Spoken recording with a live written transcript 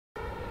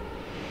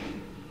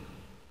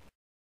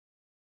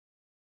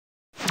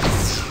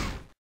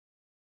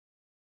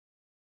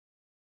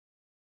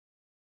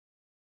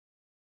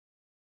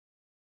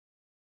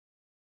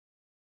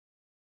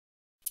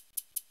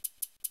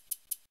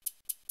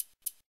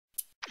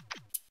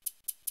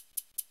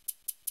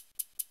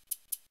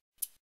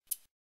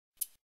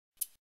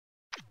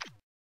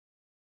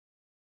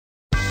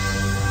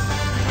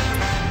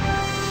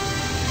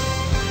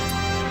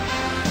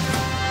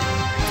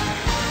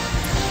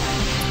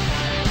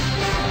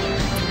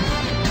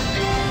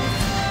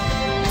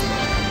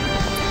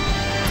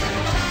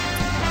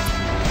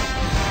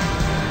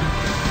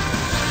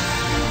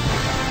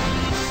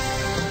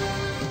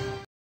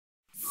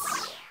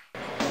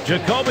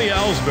Jacoby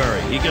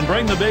Ellsbury. He can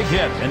bring the big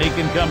hit, and he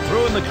can come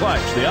through in the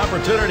clutch. The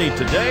opportunity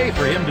today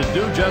for him to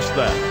do just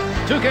that.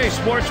 2K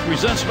Sports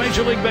presents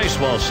Major League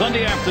Baseball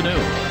Sunday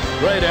afternoon.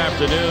 Great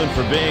afternoon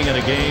for being at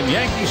a game.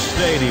 Yankee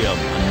Stadium.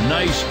 A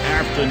nice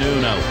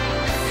afternoon out.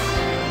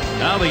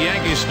 Now the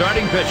Yankees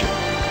starting pitcher.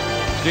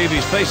 Steve,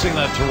 he's facing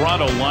that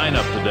Toronto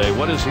lineup today.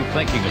 What is he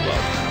thinking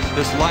about?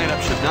 This lineup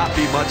should not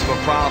be much of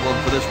a problem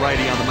for this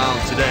righty on the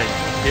mound today.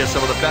 He has some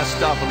of the best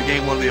stuff in the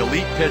game, one of the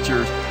elite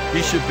pitchers.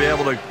 He should be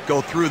able to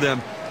go through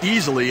them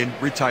easily and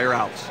retire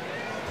outs.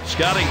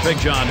 Scouting pick,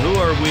 John. Who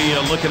are we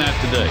looking at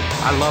today?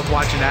 I love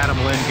watching Adam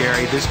Lynn,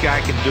 Gary. This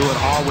guy can do it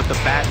all with the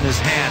bat in his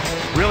hand.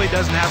 Really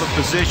doesn't have a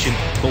position,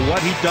 but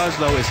what he does,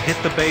 though, is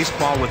hit the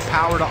baseball with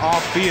power to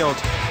all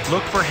fields.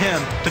 Look for him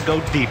to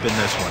go deep in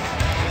this one.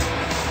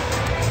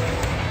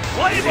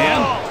 Play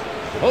ball!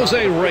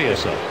 Jose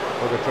Reyes up.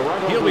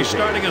 He'll be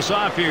starting us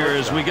off here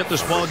as we get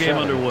this ball game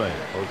underway.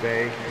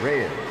 Jose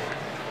Reyes.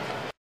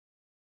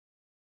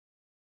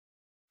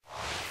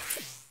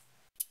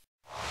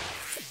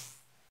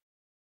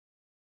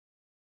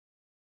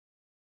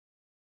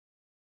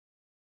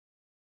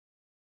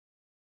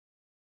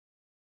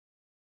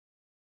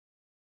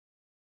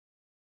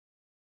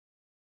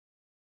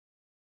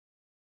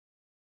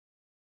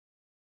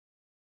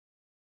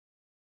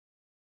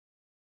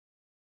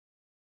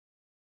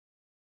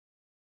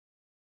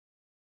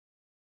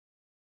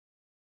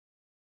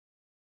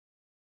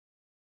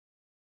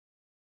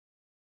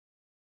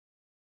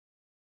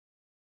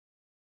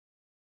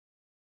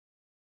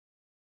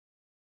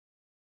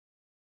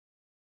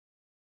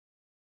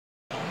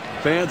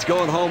 Fans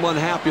going home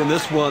unhappy in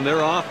this one. Their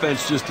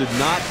offense just did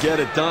not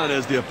get it done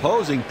as the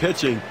opposing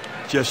pitching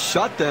just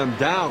shut them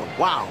down.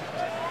 Wow.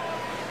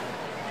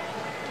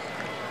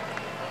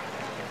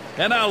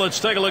 And now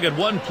let's take a look at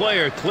one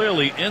player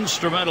clearly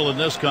instrumental in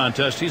this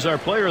contest. He's our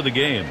player of the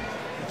game.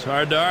 It's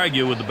hard to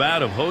argue with the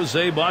bat of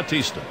Jose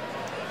Bautista.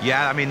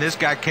 Yeah, I mean, this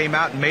guy came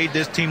out and made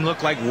this team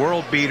look like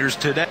world beaters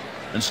today.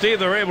 And Steve,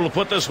 they're able to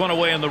put this one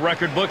away in the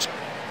record books.